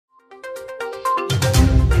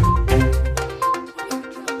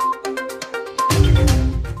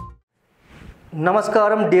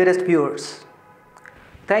Namaskaram, dearest viewers.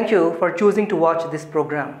 Thank you for choosing to watch this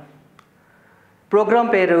program. Program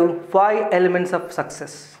peru 5 Elements of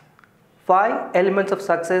Success. 5 Elements of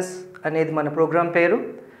Success అనేది మన programme పేరు.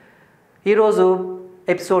 ఈరోజు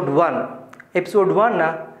episode 1. Episode 1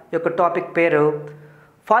 యొక్క topic పేరు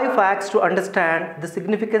 5 facts to understand the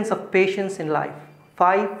significance of patience in life.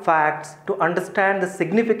 5 facts to understand the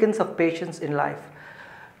significance of patience in life.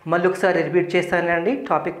 మళ్ళీ ఒకసారి repeat చేస్తానండి.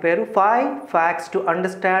 Topic పేరు 5 facts to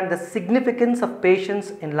understand the significance of patience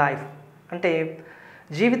in life. అంటే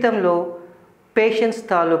జీవితంలో patience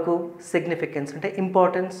తాలూకు significance అంటే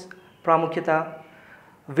importance, ప్రాముఖ్యత,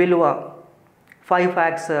 విలువ 5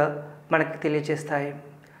 facts మనకు తెలియజేస్తాయి.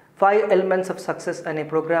 5 Elements of Success అనే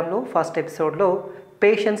ప్రోగ్రాంలో ఫస్ట్ ఎపిసోడ్లో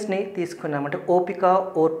పేషెన్స్ని తీసుకున్నాం. అంటే ఓపిక,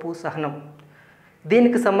 ఓర్పు, సహనం.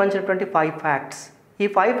 దీనికి సంబంధించినటువంటి 5 facts. ఈ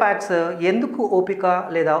 5 facts ఎందుకు ఓపిక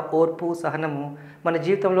లేదా ఓర్పు, సహనము మన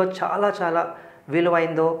జీవితంలో చాలా చాలా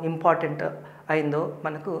విలువైందో, ఇంపార్టెంట్ అయిందో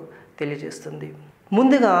మనకు తెలియజేస్తుంది.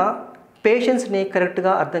 ముందుగా పేషెన్స్ని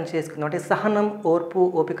కరెక్ట్గా అర్థం చేసుకుందాం. అంటే సహనం, ఓర్పు,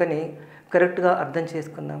 ఓపికని కరెక్ట్గా అర్థం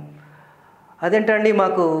చేసుకుందాం. అదేంటండి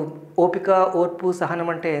మాకు ఓపిక, ఓర్పు, సహనం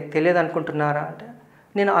అంటే తెలియదు అనుకుంటున్నారా అంటే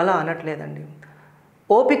నేను అలా అనట్లేదండి.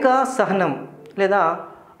 ఓపిక, సహనం లేదా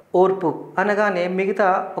ఓర్పు అనగానే మిగతా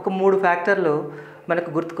ఒక 3 ఫ్యాక్టర్లు మనకు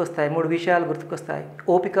గుర్తుకొస్తాయి. 3 విషయాలు గుర్తుకొస్తాయి.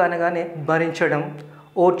 ఓపిక అనగానే భరించడం,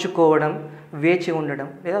 ఓర్చుకోవడం, వేచి ఉండడం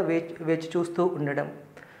లేదా వేచి చూస్తూ ఉండడం.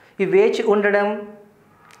 ఈ వేచి ఉండడం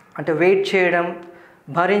అంటే వెయిట్ చేయడం,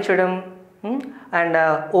 భరించడం అండ్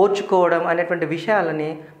ఓర్చుకోవడం అనేటువంటి విషయాలని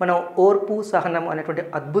మనం ఓర్పు, సహనం అనేటువంటి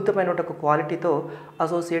అద్భుతమైన ఒక క్వాలిటీతో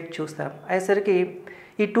అసోసియేట్ చూస్తాం. అయ్యేసరికి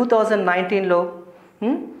ఈ 2019లో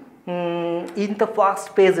ఇంత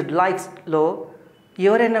ఫాస్ట్ పేస్డ్ లైఫ్లో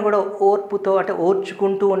ఎవరైనా కూడా ఓర్పుతో అంటే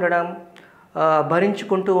ఓర్చుకుంటూ ఉండడం,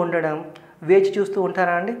 భరించుకుంటూ ఉండడం, వేచి చూస్తూ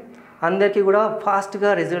ఉంటారా అండి? అందరికీ కూడా ఫాస్ట్గా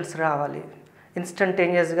రిజల్ట్స్ రావాలి,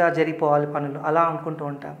 ఇన్స్టంటేనియస్గా జరిగిపోవాలి పనులు, అలా అనుకుంటూ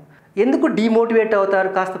ఉంటాం. ఎందుకు డిమోటివేట్ అవుతారు?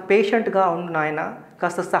 కాస్త పేషెంట్గా ఉండు నాయన,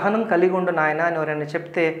 కాస్త సహనం కలిగి ఉండు నాయన అని ఎవరైనా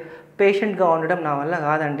చెప్తే పేషెంట్గా ఉండడం నా వల్ల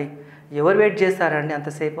కాదండి, ఎవరు వెయిట్ చేస్తారండి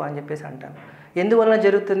అంతసేపు అని చెప్పేసి అంటాం. ఎందువల్ల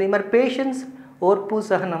జరుగుతుంది? మరి పేషెన్స్, ఓర్పు,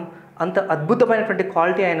 సహనం అంత అద్భుతమైనటువంటి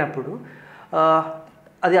క్వాలిటీ అయినప్పుడు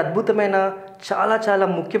అది అద్భుతమైన చాలా చాలా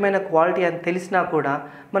ముఖ్యమైన క్వాలిటీ అని తెలిసినా కూడా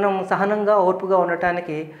మనం సహనంగా, ఓర్పుగా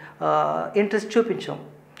ఉండటానికి ఇంట్రెస్ట్ చూపించాం,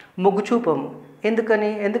 మొగ్గు చూపము.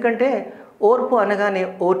 ఎందుకంటే ఓర్పు అనగానే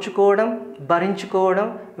ఓర్చుకోవడం, భరించుకోవడం,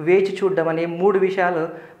 వేచి చూడడం అనే 3 విషయాలు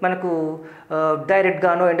మనకు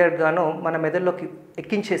డైరెక్ట్గానో ఇండైరెక్ట్గానో మన మెదడులోకి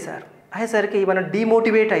ఎక్కించేశారు. అయ్యేసరికి మనం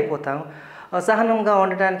డిమోటివేట్ అయిపోతాం, సహనంగా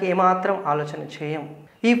ఉండడానికి ఏమాత్రం ఆలోచన చేయం.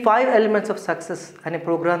 ఈ 5 Elements of Success అనే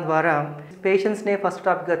ప్రోగ్రాం ద్వారా పేషెన్స్నే ఫస్ట్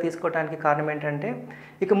టాపిక్గా తీసుకోవడానికి కారణం ఏంటంటే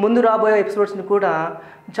ఇక ముందు రాబోయే ఎపిసోడ్స్ని కూడా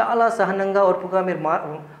చాలా సహనంగా, ఓర్పుగా మీరు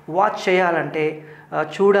వాచ్ చేయాలంటే,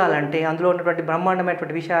 చూడాలంటే, అందులో ఉన్నటువంటి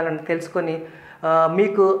బ్రహ్మాండమైనటువంటి విషయాలను తెలుసుకొని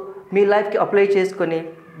మీకు మీ లైఫ్కి అప్లై చేసుకొని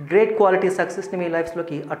గ్రేట్ క్వాలిటీ సక్సెస్ని మీ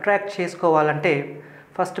లైఫ్లోకి అట్రాక్ట్ చేసుకోవాలంటే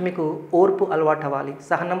ఫస్ట్ మీకు ఓర్పు అలవాటు అవ్వాలి,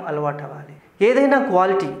 సహనం అలవాటు అవ్వాలి. ఏదైనా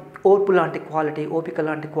క్వాలిటీ, ఓర్పు లాంటి క్వాలిటీ, ఓపిక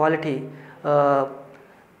లాంటి క్వాలిటీ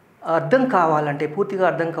అర్థం కావాలంటే, పూర్తిగా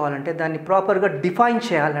అర్థం కావాలంటే దాన్ని ప్రాపర్గా డిఫైన్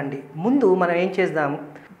చేయాలండి. ముందు మనం ఏం చేద్దాం?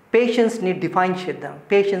 పేషెన్స్ని డిఫైన్ చేద్దాం.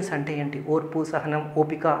 పేషెన్స్ అంటే ఏంటి, ఓర్పు, సహనం,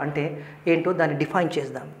 ఓపిక అంటే ఏంటో దాన్ని డిఫైన్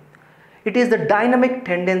చేద్దాం. It is the dynamic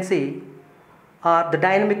tendency are the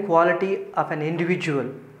dynamic quality of an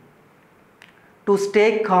individual to stay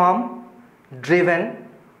calm, driven,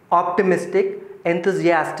 optimistic,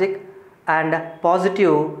 enthusiastic and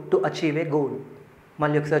positive to achieve a goal.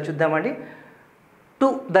 మళ్ళీ ఒకసారి చూద్దామండి. To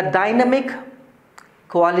the dynamic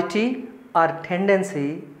quality or tendency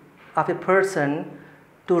of a person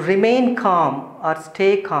to remain calm or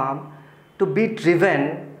stay calm, to be driven,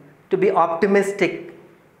 to be optimistic,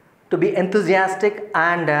 to be enthusiastic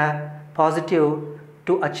and positive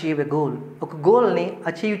to achieve a goal. ఒక గోల్ని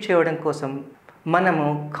achieve చేయడం కోసం మనము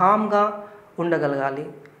కామ్గా ఉండగలగాలి,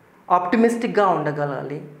 ఆప్టిమిస్టిక్గా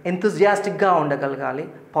ఉండగలగాలి, ఎంథూజియాస్టిక్గా ఉండగలగాలి,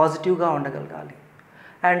 పాజిటివ్గా ఉండగలగాలి.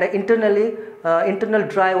 And internal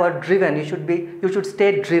drive are driven, you should stay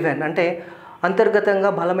driven అంటే అంతర్గతంగా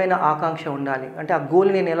బలమైన ఆకాంక్ష ఉండాలి. అంటే ఆ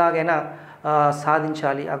గోల్ని నేను ఎలాగైనా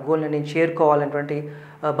సాధించాలి, ఆ గోల్ని నేను చేరుకోవాలనేటువంటి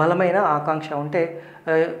బలమైన ఆకాంక్ష ఉంటే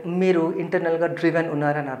మీరు ఇంటర్నల్గా డ్రివెన్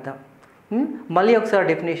ఉన్నారని అర్థం. మళ్ళీ ఒకసారి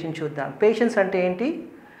డెఫినేషన్ చూద్దాం. పేషెన్స్ అంటే ఏంటి?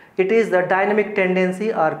 It is the dynamic tendency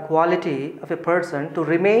are quality of a person to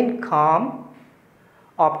remain com,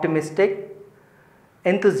 optimistic,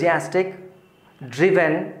 enthusiastic,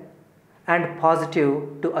 driven and positive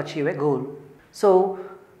to achieve a goal. So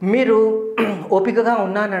మీరు ఓపికగా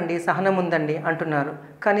ఉన్నానండి, సహనం ఉందండి అంటున్నారు,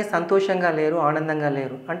 కానీ సంతోషంగా లేరు, ఆనందంగా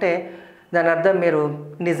లేరు అంటే దాని అర్థం మీరు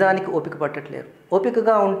నిజానికి ఓపిక పట్టట్లేరు.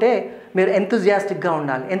 ఓపికగా ఉంటే మీరు ఎంతూజియాస్టిక్గా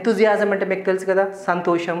ఉండాలి. ఎంతూజియాజం అంటే మీకు తెలుసు కదా,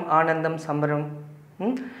 సంతోషం, ఆనందం, సంబరం,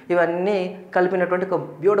 ఇవన్నీ కలిపినటువంటి ఒక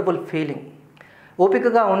బ్యూటిఫుల్ ఫీలింగ్.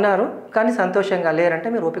 ఓపికగా ఉన్నారు కానీ సంతోషంగా లేరంటే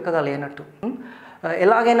మీరు ఓపికగా లేనట్టు.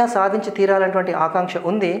 ఎలాగైనా సాధించి తీరాలనేటువంటి ఆకాంక్ష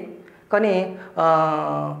ఉంది కానీ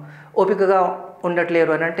ఓపికగా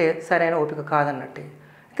ఉండట్లేరు అని అంటే సరైన ఓపిక కాదన్నట్టే.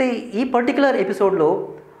 అయితే ఈ పర్టికులర్ ఎపిసోడ్లో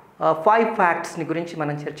 5 ఫ్యాక్ట్స్ని గురించి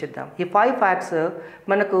మనం చర్చిద్దాం. ఈ 5 ఫ్యాక్ట్స్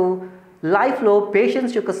మనకు లైఫ్లో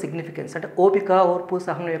పేషెన్స్ యొక్క సిగ్నిఫికెన్స్ అంటే ఓపిక, ఓర్పు,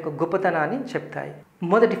 సహనం యొక్క గొప్పతనాన్ని చెప్తాయి.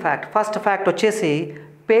 మొదటి ఫ్యాక్ట్, ఫస్ట్ ఫ్యాక్ట్ వచ్చేసి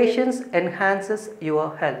patience enhances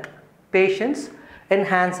your health. Patience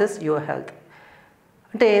enhances your health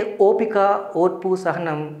అంటే ఓపిక, ఓర్పు,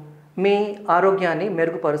 సహనం మీ ఆరోగ్యాన్ని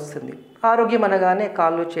మెరుగుపరుస్తుంది. ఆరోగ్యం అనగానే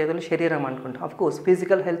కాళ్ళు, చేతులు, శరీరం అనుకుంటాం. అఫ్కోర్స్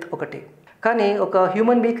ఫిజికల్ హెల్త్ ఒకటే, కానీ ఒక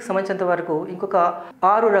హ్యూమన్ బీయింగ్కి సంబంధించినంత వరకు ఇంకొక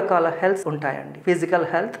 6 రకాల హెల్త్ ఉంటాయండి. Physical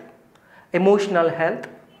health, emotional health,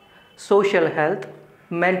 social health,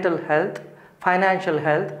 mental health, financial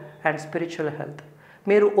health and spiritual health.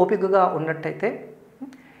 మీరు ఓపికగా ఉన్నట్టయితే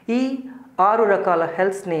ఈ 6 రకాల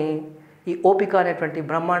హెల్త్స్ని, ఈ ఓపిక అనేటువంటి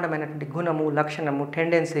బ్రహ్మాండమైనటువంటి గుణము, లక్షణము,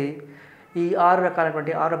 టెండెన్సీ ఈ 6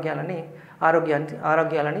 రకాలైనటువంటి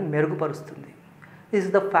ఆరోగ్యాలని మెరుగుపరుస్తుంది. This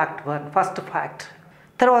is the fact 1, first fact.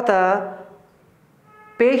 తర్వాత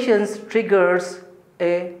పేషెన్స్ ట్రిగర్స్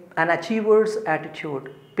అన్ అచీవర్స్ యాటిట్యూడ్.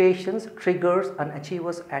 పేషెన్స్ ట్రిగర్స్ అన్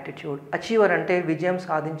అచీవర్స్ యాటిట్యూడ్. అచీవర్ అంటే విజయం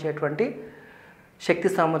సాధించేటువంటి శక్తి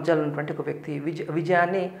సామర్థ్యాలు ఉన్నటువంటి ఒక వ్యక్తి,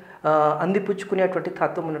 విజయాన్ని అందిపుచ్చుకునేటువంటి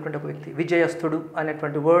తత్వం ఉన్నటువంటి ఒక వ్యక్తి. విజయస్తుడు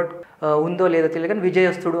అనేటువంటి వర్డ్ ఉందో లేదో తెలియదు కానీ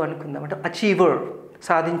విజయస్తుడు అనుకుందాం. అంటే achiever,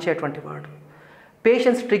 సాధించేటువంటి word.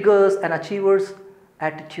 Patience triggers and achievers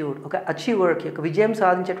attitude. ఒక అచీవర్కి, ఒక విజయం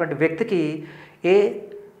సాధించేటువంటి వ్యక్తికి ఏ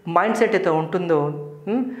మైండ్ సెట్ అయితే ఉంటుందో,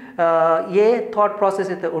 ఏ థాట్ ప్రాసెస్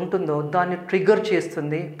అయితే ఉంటుందో దాన్ని ట్రిగర్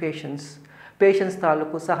చేస్తుంది పేషెన్స్. పేషెన్స్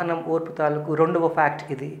తాలూకు, సహనం, ఓర్పు తాలూకు రెండవ ఫ్యాక్ట్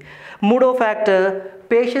ఇది. మూడవ fact,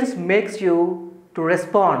 patience makes you to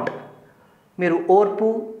respond. మీరు ఓర్పు,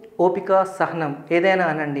 ఓపిక, సహనం ఏదైనా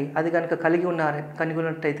అనండి, అది కనుక కలిగి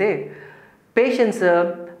ఉన్నట్టయితే patience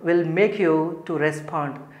will make you to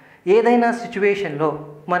respond. ఏదైనా సిచ్యువేషన్లో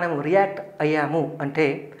మనం రియాక్ట్ అయ్యాము అంటే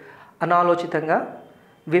అనాలోచితంగా,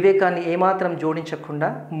 వివేకాన్ని ఏమాత్రం జోడించకుండా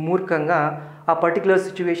మూర్ఖంగా ఆ పర్టికులర్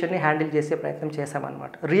సిచ్యువేషన్ని హ్యాండిల్ చేసే ప్రయత్నం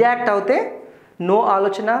చేశామన్నమాట. రియాక్ట్ అవుతే నో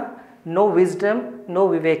ఆలోచన, నో విజ్డమ్, నో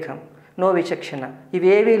వివేకం, నో విచక్షణ,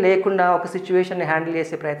 ఇవేవీ లేకుండా ఒక సిచ్యువేషన్ని హ్యాండిల్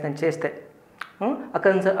చేసే ప్రయత్నం చేస్తే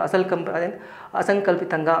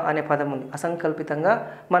అసంకల్పితంగా అనే పదం ఉంది. అసంకల్పితంగా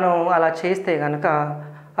మనం అలా చేస్తే కనుక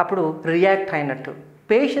అప్పుడు రియాక్ట్ అయినట్టు.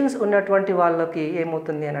 పేషెన్స్ ఉన్నటువంటి వాళ్ళకి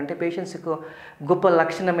ఏమవుతుంది అని అంటే, పేషెన్స్కు గొప్ప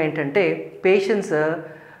లక్షణం ఏంటంటే పేషెన్స్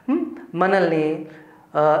మనల్ని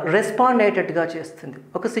రెస్పాండ్ అయ్యేటట్టుగా చేస్తుంది.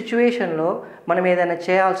 ఒక సిచ్యువేషన్లో మనం ఏదైనా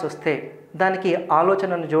చేయాల్సి వస్తే దానికి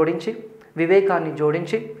ఆలోచనను జోడించి, వివేకాన్ని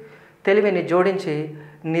జోడించి, తెలివిని జోడించి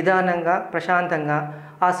నిదానంగా, ప్రశాంతంగా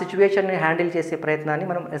ఆ సిచ్యువేషన్ని హ్యాండిల్ చేసే ప్రయత్నాన్ని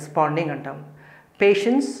మనం రెస్పాండింగ్ అంటాం.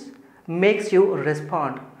 Patience makes you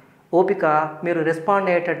respond. ఓపిక మీరు రెస్పాండ్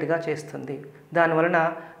అయ్యేటట్టుగా చేస్తుంది. దానివలన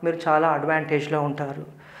మీరు చాలా అడ్వాంటేజ్లో ఉంటారు.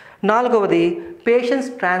 నాలుగవది, patience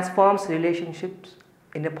transforms relationships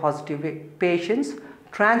in a positive way. Patience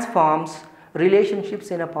transforms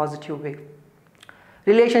relationships in a positive way.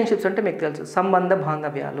 Relationships అంటే మీకు తెలుసు, సంబంధ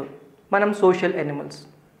బాంధవ్యాలు. మనం సోషల్ యానిమల్స్,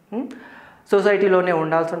 సొసైటీలోనే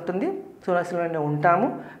ఉండాల్సి ఉంటుంది, సొసైటీలోనే ఉంటాము.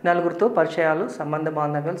 నలుగురితో పరిచయాలు, సంబంధ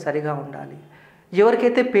బాంధవ్యాలు సరిగా ఉండాలి.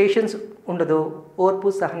 ఎవరికైతే పేషెన్స్ ఉండదో, ఓర్పు,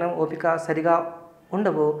 సహనం, ఓపిక సరిగా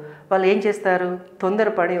ఉండవో వాళ్ళు ఏం చేస్తారు,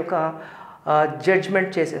 తొందరపడి ఒక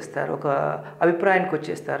జడ్జ్మెంట్ చేసేస్తారు, ఒక అభిప్రాయానికి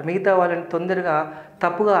వచ్చేస్తారు. మిగతా వాళ్ళని తొందరగా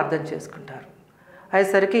తప్పుగా అర్థం చేసుకుంటారు.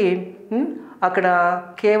 అయ్యేసరికి అక్కడ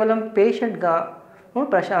కేవలం పేషెంట్గా,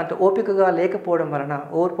 ప్రశాంత ఓపికగా లేకపోవడం వలన,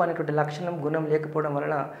 ఓర్పు అనేటువంటి లక్షణం, గుణం లేకపోవడం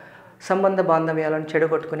వలన సంబంధ బాంధవ్యాలను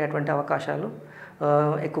చెడగొట్టుకునేటువంటి అవకాశాలు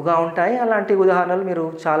ఎక్కువగా ఉంటాయి. అలాంటి ఉదాహరణలు మీరు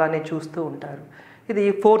చాలానే చూస్తూ ఉంటారు. ఇది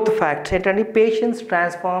ఫోర్త్ ఫ్యాక్ట్ ఏంటంటే, patience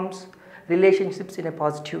transforms relationships in a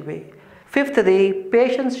positive way. ఫిఫ్త్ది,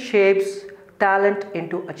 patience shapes talent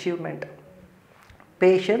into achievement.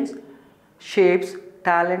 Patience shapes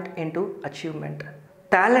talent into achievement.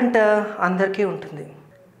 Talent అందరికీ ఉంటుంది.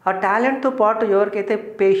 ఆ టాలెంట్తో పాటు ఎవరికైతే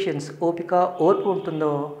పేషెన్స్, ఓపిక, ఓర్పు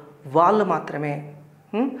ఉంటుందో వాళ్ళు మాత్రమే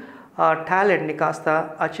ఆ టాలెంట్ని కాస్త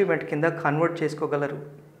అచీవ్మెంట్ కింద కన్వర్ట్ చేసుకోగలరు.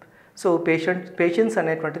 సో పేషెన్స్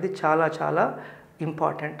అనేటువంటిది చాలా చాలా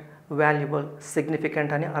ఇంపార్టెంట్, వాల్యుబుల్,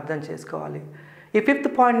 సిగ్నిఫికెంట్ అని అర్థం చేసుకోవాలి. ఈ ఫిఫ్త్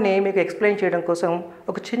పాయింట్ని మీకు ఎక్స్ప్లెయిన్ చేయడం కోసం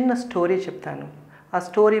ఒక చిన్న స్టోరీ చెప్తాను. ఆ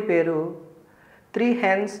స్టోరీ పేరు 3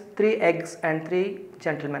 hens, 3 eggs and 3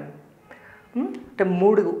 gentlemen. అంటే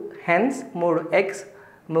 3 hens, 3 eggs,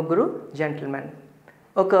 3 gentlemen.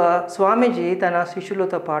 ఒక స్వామీజీ తన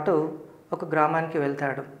శిష్యులతో పాటు ఒక గ్రామానికి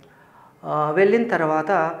వెళ్తాడు. వెళ్ళిన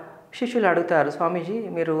తర్వాత శిష్యులు అడుగుతారు, స్వామీజీ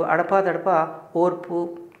మీరు అడపాదడప ఓర్పు,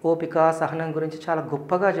 ఓపిక, సహనం గురించి చాలా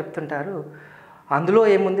గొప్పగా చెప్తుంటారు. అందులో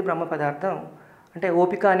ఏముంది బ్రహ్మ పదార్థం? అంటే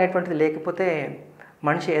ఓపిక అనేటువంటిది లేకపోతే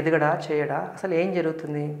మనిషి ఎదగడా, చేయడా, అసలు ఏం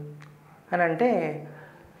జరుగుతుంది అని అంటే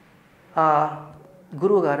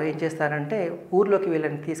గురువు గారు ఏం చేస్తారంటే ఊర్లోకి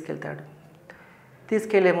వీళ్ళని తీసుకెళ్తాడు.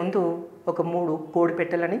 తీసుకెళ్లే ముందు ఒక 3 కోడి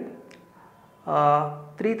పెట్టెలని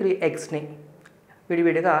 3 ఎగ్స్ని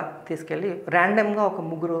విడివిడిగా తీసుకెళ్ళి ర్యాండమ్గా ఒక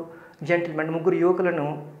 3 జెంటిల్మెన్, 3 యువకులను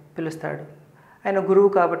పిలుస్తాడు. ఆయన గురువు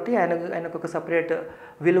కాబట్టి ఆయనకు ఒక సపరేట్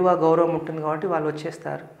విలువ, గౌరవం ఉంటుంది కాబట్టి వాళ్ళు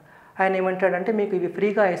వచ్చేస్తారు. ఆయన ఏమంటాడంటే మీకు ఇవి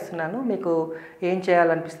ఫ్రీగా ఇస్తున్నాను, మీకు ఏం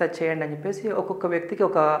చేయాలనిపిస్తే అది చేయండి అని చెప్పేసి ఒక్కొక్క వ్యక్తికి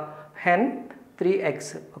ఒక హెన్ 3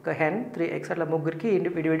 ఎగ్స్, ఒక హెన్ 3 ఎగ్స్ అట్లా 3కి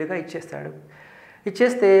విడివిడిగా ఇచ్చేస్తాడు.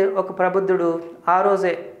 ఇచ్చేస్తే ఒక ప్రబుద్ధుడు ఆ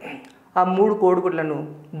రోజే ఆ 3 కోడిగుడ్లను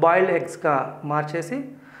బాయిల్డ్ ఎగ్స్గా మార్చేసి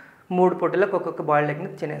 3 పొట్టలకు ఒక్కొక్క బాయిల్డ్ ఎగ్ని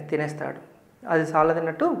తినేస్తాడు. అది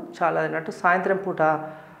చాలదన్నట్టు సాయంత్రం పూట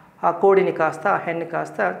ఆ కోడిని కాస్త, ఆ హెన్ని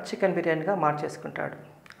కాస్త చికెన్ బిర్యానీగా మార్చేసుకుంటాడు.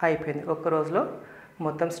 అయిపోయింది, ఒక్క రోజులో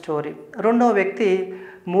మొత్తం స్టోరీ. రెండవ వ్యక్తి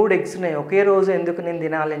 3 ఎగ్స్ ఉన్నాయి, ఒకే రోజు ఎందుకు నేను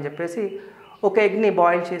తినాలి అని చెప్పేసి ఒక ఎగ్ని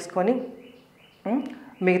బాయిల్ చేసుకొని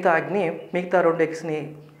మిగతా 2 ఎగ్స్ని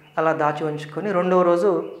అలా దాచి ఉంచుకొని రెండవ రోజు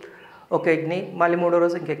ఒక ఎగ్ని, మళ్ళీ 3వ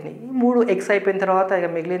రోజు ఇంక ఎగ్ని, 3 ఎగ్స్ అయిపోయిన తర్వాత ఇక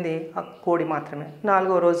మిగిలింది ఆ కోడి మాత్రమే.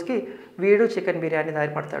 4వ రోజుకి వీడు చికెన్ బిర్యానీ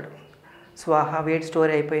దారిపడతాడు. స్వాహా, వీడి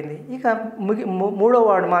స్టోరీ అయిపోయింది. ఇక 3వ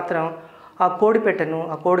వాడు మాత్రం ఆ కోడి పెట్టెను,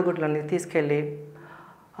 ఆ కోడిగుడ్లను తీసుకెళ్ళి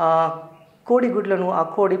కోడిగుడ్లను ఆ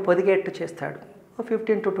కోడి పొదిగేట్టు చేస్తాడు.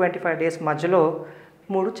 15 to 25 డేస్ మధ్యలో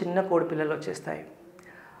 3 చిన్న కోడి పిల్లలు వచ్చేస్తాయి.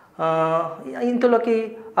 ఇంతలోకి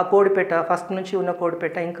ఆ కోడిపెట్ట, ఫస్ట్ నుంచి ఉన్న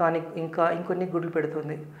కోడిపెట్ట ఇంకొన్ని గుడ్లు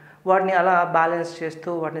పెడుతుంది. వాటిని అలా బ్యాలెన్స్ చేస్తూ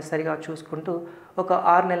వాటిని సరిగా చూసుకుంటూ ఒక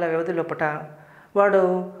 6 నెలల వ్యవధి లోపల వాడు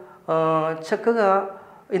చక్కగా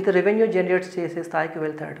ఇంత రెవెన్యూ జనరేట్ చేసే స్థాయికి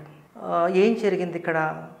వెళ్తాడు. ఏం జరిగింది ఇక్కడ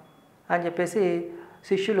అని చెప్పేసి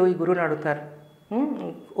శిష్యులు ఈ గురువుని అడుగుతారు.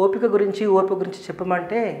 ఓపిక గురించి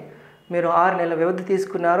చెప్పమంటే మీరు 6 నెలల వ్యవధి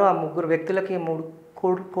తీసుకున్నారు, ఆ 3 వ్యక్తులకి 3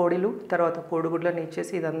 కోడిలు తర్వాత కోడిగుడ్లను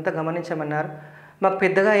ఇచ్చేసి ఇదంతా గమనించమన్నారు. మాకు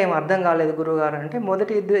పెద్దగా ఏం అర్థం కాలేదు గురువుగారు అంటే,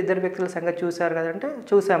 మొదటి ఇద్దరు వ్యక్తుల సంగతి చూశారు కదంటే,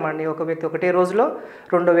 చూసామండి. ఒక వ్యక్తి ఒకటే రోజులో,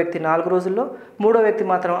 రెండో వ్యక్తి 4 రోజుల్లో, మూడో వ్యక్తి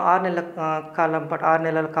మాత్రం 6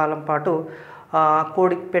 నెలల కాలం పాటు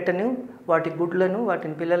కోడి పెట్టెను, వాటి గుడ్లను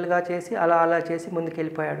వాటిని పిల్లలుగా చేసి అలా చేసి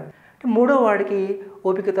ముందుకెళ్ళిపోయాడు. మూడో వాడికి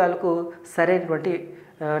ఓపిక తాలూకు సరైనటువంటి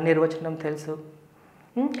నిర్వచనం తెలుసు.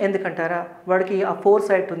 ఎందుకంటారా, వాడికి ఆ ఫోర్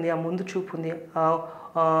సైట్ ఉంది, ఆ ముందు చూపు ఉంది,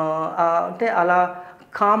 అంటే అలా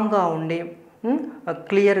కామ్గా ఉండి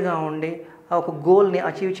క్లియర్గా ఉండి ఒక గోల్ని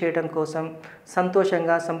అచీవ్ చేయడం కోసం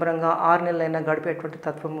సంతోషంగా సంబరంగా 6 నెలలైనా గడిపేటువంటి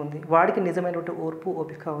తత్వం ఉంది. వాడికి నిజమైనటువంటి ఓర్పు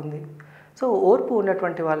ఓపిక ఉంది. సో ఓర్పు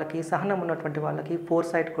ఉన్నటువంటి వాళ్ళకి, సహనం ఉన్నటువంటి వాళ్ళకి ఫోర్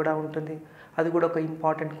సైట్ కూడా ఉంటుంది. అది కూడా ఒక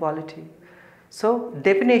ఇంపార్టెంట్ క్వాలిటీ. సో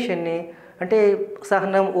డెఫినేషన్ని అంటే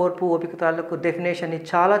సహనం, ఓర్పు, ఓపిక తాలూకు డెఫినేషన్ని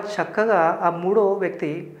చాలా చక్కగా ఆ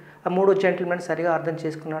మూడో జెంటిల్మెన్ సరిగా అర్థం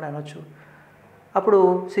చేసుకున్నాడు అనొచ్చు. అప్పుడు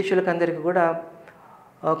శిష్యులకు అందరికీ కూడా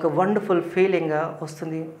ఒక వండర్ఫుల్ ఫీలింగ్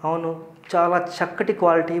వస్తుంది. అవును, చాలా చక్కటి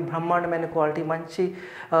క్వాలిటీ, బ్రహ్మాండమైన క్వాలిటీ, మంచి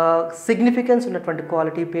సిగ్నిఫికెన్స్ ఉన్నటువంటి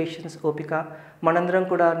క్వాలిటీ, పేషెన్స్, ఓపిక. మనందరం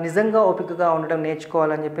కూడా నిజంగా ఓపికగా ఉండడం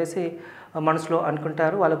నేర్చుకోవాలని చెప్పేసి మనసులో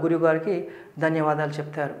అనుకుంటారు. వాళ్ళ గురువు గారికి ధన్యవాదాలు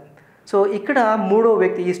చెప్తారు. సో ఇక్కడ మూడో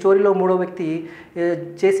వ్యక్తి, ఈ స్టోరీలో మూడో వ్యక్తి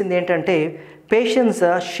చేసింది ఏంటంటే, patience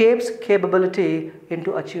shapes capability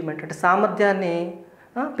into achievement. అంటే సామర్థ్యాన్ని,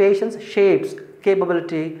 patience shapes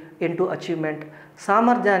capability into achievement,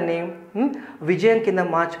 సామర్థ్యాన్ని విజయం కింద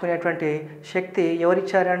మార్చుకునేటువంటి శక్తి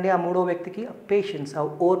ఎవరిచ్చారండి? ఆ మూడో వ్యక్తికి పేషెన్స్, ఆ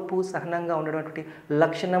ఓర్పు, సహనంగా ఉండేటువంటి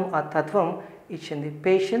లక్షణం, ఆ తత్వం ఇచ్చింది.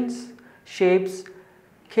 Patience shapes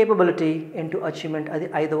capability into achievement, అది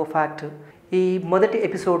 5వ ఫ్యాక్ట్. ఈ మొదటి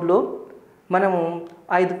ఎపిసోడ్లో మనము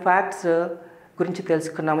 5 ఫ్యాక్ట్స్ గురించి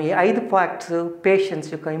తెలుసుకున్నాము. ఈ 5 ఫ్యాక్ట్స్ పేషెన్స్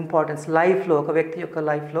యొక్క ఇంపార్టెన్స్ లైఫ్లో, ఒక వ్యక్తి యొక్క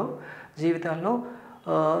లైఫ్లో, జీవితంలో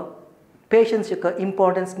పేషెన్స్ యొక్క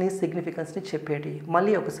ఇంపార్టెన్స్ని, సిగ్నిఫికెన్స్ని చెప్పేటి.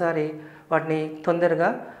 మళ్ళీ ఒకసారి వాటిని తొందరగా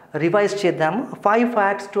రివైజ్ చేద్దాము. 5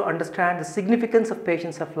 facts to understand the significance of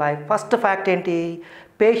patience of life. First fact ఏంటి?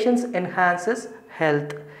 Patience enhances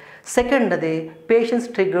health. సెకండ్, అది patience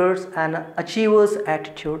triggers and achievers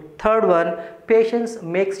attitude. Third one, patience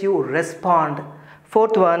makes you respond.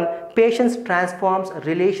 Fourth one, patience transforms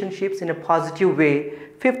relationships in a positive way.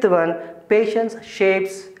 Fifth one, patience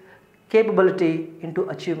shapes capability into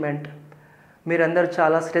achievement. మీరందరూ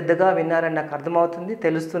చాలా శ్రద్ధగా విన్నారని నాకు అర్థమవుతుంది,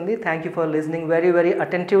 తెలుస్తుంది. Thank you for listening very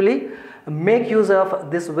attentively. Make use of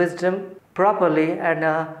this wisdom properly and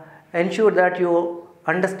ensure that you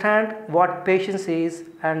understand what patience is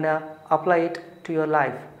and apply it to your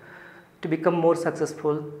life to become more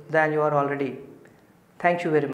successful than you are already. Thank you very much.